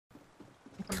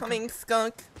coming,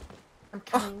 skunk. I'm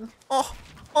coming. Oh,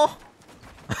 oh,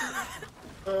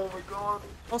 Oh my god.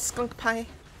 oh, skunk pie.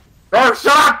 Oh,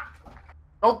 shut up!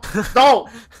 Don't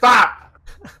stop!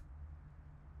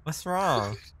 What's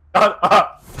wrong? Shut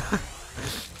up!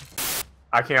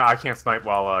 I can't snipe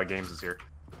while Games is here.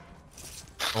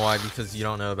 Why? Because you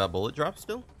don't know about bullet drop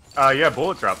still? Yeah,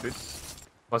 bullet drop, dude.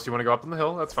 Unless you want to go up on the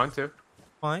hill, that's fine too.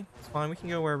 Fine, it's fine. We can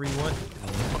go wherever you want.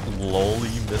 Lol,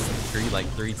 you missed the tree like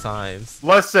 3 times.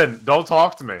 Listen, don't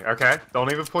talk to me, okay?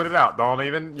 Don't even point it out. Don't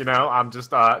even, you know, I'm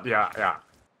just, yeah.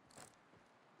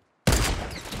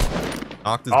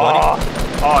 Knocked his buddy.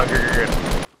 Oh, you're good.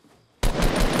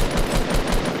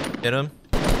 Hit him.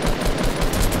 Oh,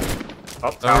 Oh,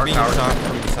 tower, we're being tower. shot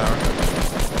from the tower.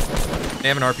 They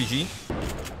have an RPG.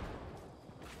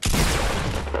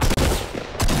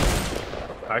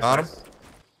 Nice, Got him. nice.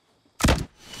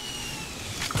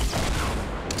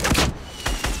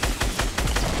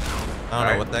 I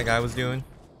don't know what that guy was doing.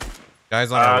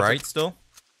 Guy's on our right still.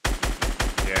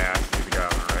 Yeah, I see the guy on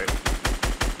the right.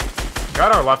 Guy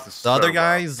on our left is The so other low.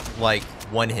 guy's like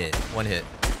one hit. I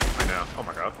know. Oh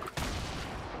my god.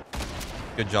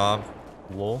 Good job.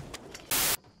 Lol.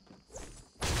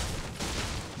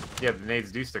 Yeah, the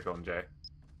nades do stick on Jay.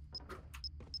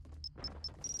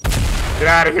 Get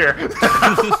out of here!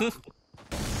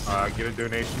 Get a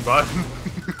donation button.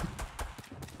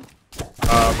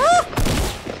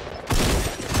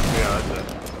 Yeah, that's it.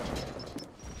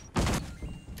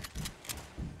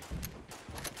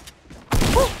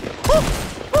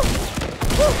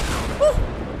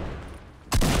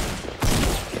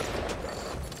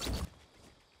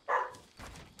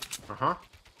 Uh-huh.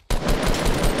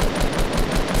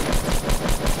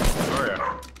 Oh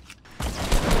yeah.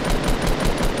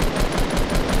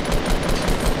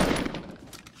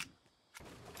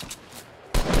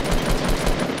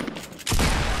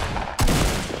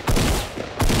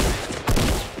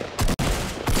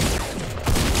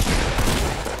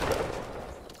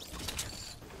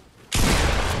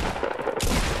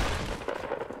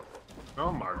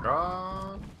 Oh my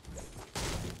god.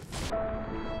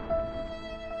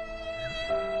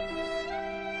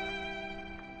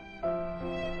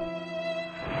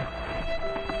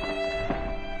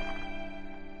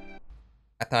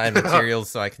 I thought I had materials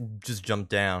so I could just jump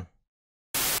down.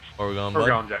 Where we going, bud? Where we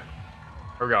going, Jay?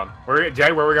 Where we going?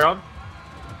 Jay, where we going?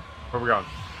 Where we going?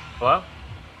 Hello?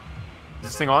 Is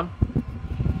this thing on?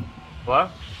 Hello?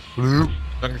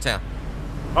 Dunkertown.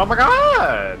 Oh my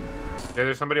god! Yeah,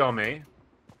 there's somebody on me.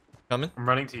 Coming? I'm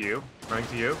running to you. Running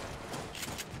to you.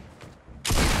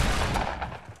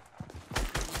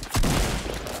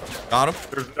 Got him.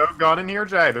 There's no gun in here,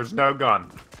 Jay. There's no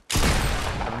gun.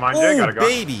 Never mind, Jay. Got a gun.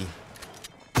 Baby.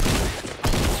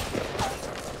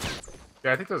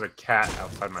 Yeah, I think there's a cat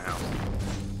outside my house.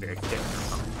 Like a kitten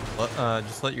or something.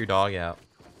 Just let your dog out.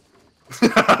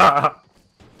 American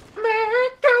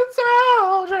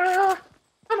soldier,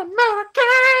 an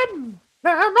American.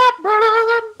 They're my brothers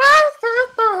and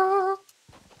sisters.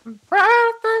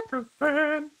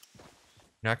 You're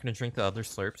not gonna drink the other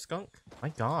slurp, skunk? My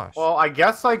gosh. Well, I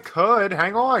guess I could.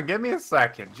 Hang on, give me a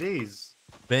second. Jeez.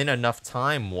 Been enough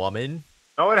time, woman.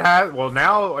 No, it has. Well,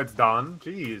 now it's done.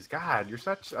 Jeez, God, you're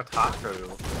such a taco.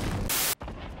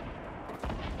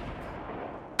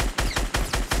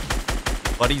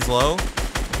 Buddy's low.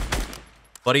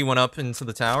 Buddy went up into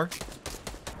the tower.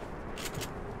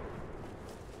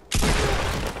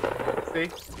 See?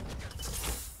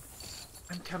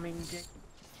 I'm coming, Jake.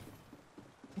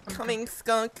 I'm coming,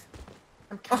 skunk.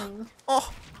 I'm coming.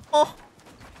 Oh. Oh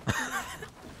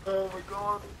my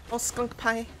god. Oh, skunk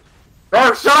pie.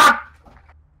 Oh, shut up!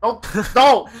 Don't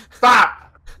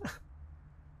stop!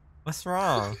 What's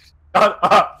wrong? Shut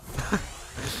up!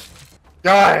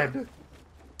 God!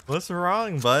 What's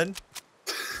wrong, bud?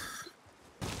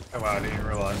 Oh wow, I didn't even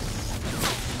realize.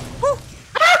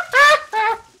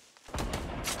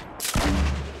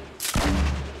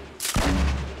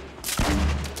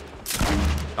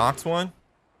 Knocked one.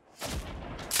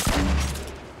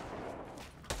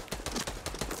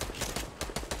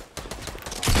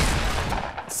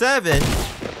 Seven.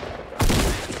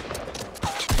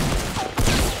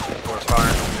 We're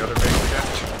firing on the other base again.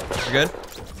 You're good?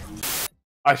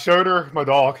 I showed her my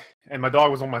dog, and my dog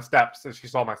was on my steps, and she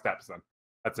saw my steps then.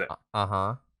 That's it.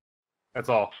 Uh-huh. That's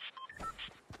all. Do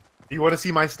you want to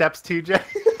see my steps too, Jay?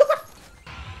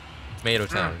 Tomato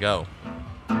Town, go.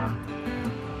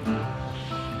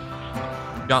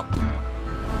 Jump.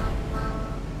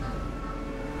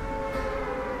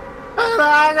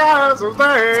 I got some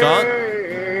Skunk?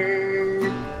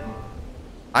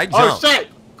 I jumped. Oh shit!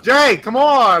 Jay, come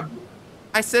on!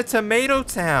 I said Tomato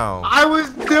Town. I was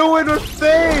doing a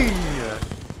thing!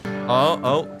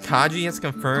 Oh, Kaji has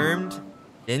confirmed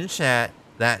in chat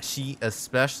that she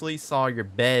especially saw your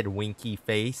bed, winky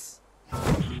face.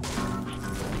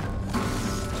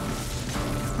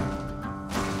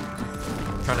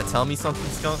 Trying to tell me something,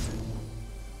 Skunk?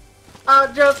 I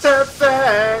just had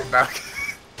sex.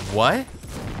 What?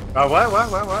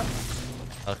 What?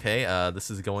 Okay, this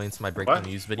is going into my breaking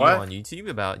news video on YouTube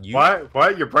about you.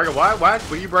 What? You're breaking what?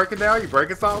 What are you breaking down? You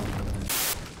breaking something?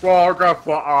 Well, guess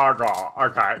what?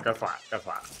 Okay, guess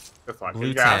what?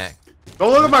 Blue tack.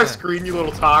 Don't look at my screen, you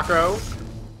little taco.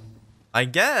 I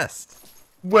guessed.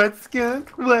 What, Skunk?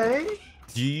 What?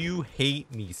 Do you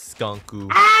hate me, Skunku?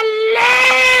 I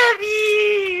love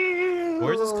you!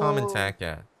 Where's this common tack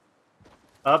at?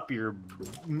 Up your,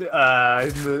 in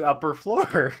the upper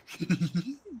floor.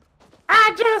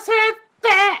 I just hit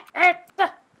that!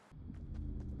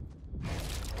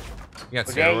 You got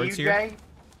Was that steroids you, here? Jay?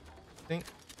 I think.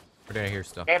 Or did I hear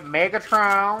stuff? That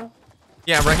Megatron.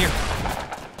 Yeah, right here.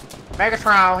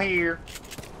 Megatron here.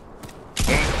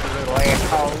 Gangster little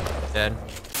asshole. Dead.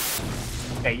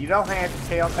 Hey, you don't have to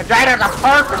tell. Jay, there's a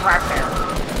person right there.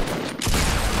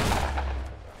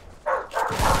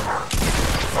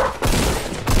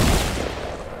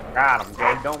 Got him,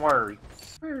 Jay. Don't worry.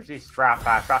 Where's this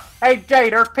drive-by shot? Hey, Jay,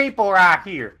 there's people right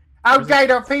here. Oh, Jay,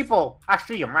 there's people. I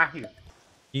see them right here.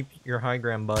 Keep your high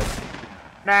ground, bud.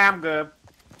 Nah, I'm good.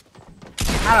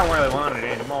 I don't really want it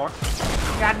anymore.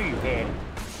 I knew you had it.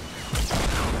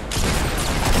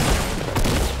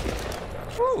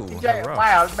 Ooh, Jay,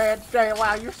 wow, man, Jay,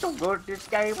 wow, you're so good at this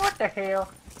game. What the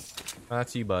hell?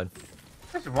 That's you, bud.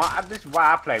 This is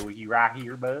why I play with you right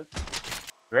here, bud.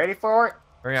 Ready for it?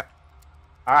 Hurry up.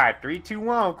 All right, 3, 2,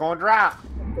 1, gonna drop.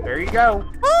 There you go.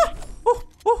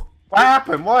 What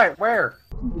happened? What? Where?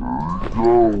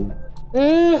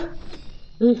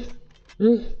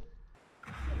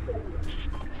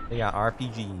 They got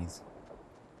RPGs.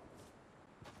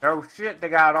 Oh shit, they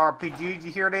got RPGs.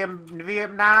 You hear them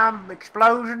Vietnam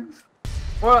explosions?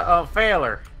 What a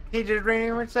feller. He just didn't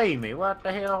even see me. What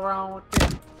the hell wrong with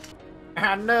him?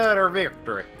 Another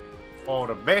victory for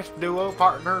the best duo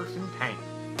partners in town.